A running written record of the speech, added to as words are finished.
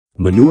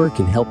Manure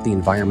can help the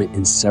environment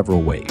in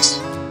several ways.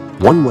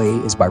 One way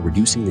is by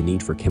reducing the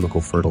need for chemical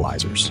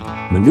fertilizers.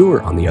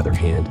 Manure, on the other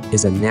hand,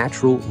 is a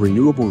natural,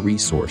 renewable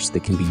resource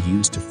that can be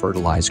used to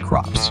fertilize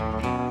crops.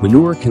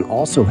 Manure can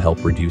also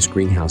help reduce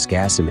greenhouse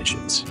gas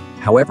emissions.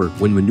 However,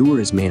 when manure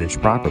is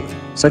managed properly,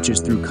 such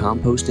as through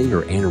composting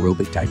or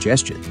anaerobic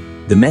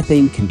digestion, the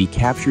methane can be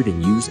captured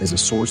and used as a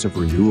source of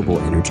renewable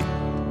energy.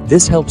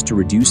 This helps to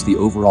reduce the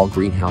overall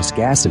greenhouse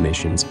gas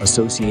emissions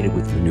associated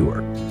with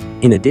manure.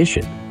 In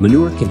addition,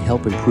 manure can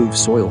help improve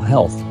soil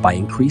health by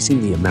increasing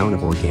the amount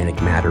of organic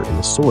matter in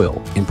the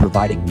soil and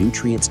providing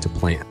nutrients to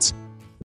plants.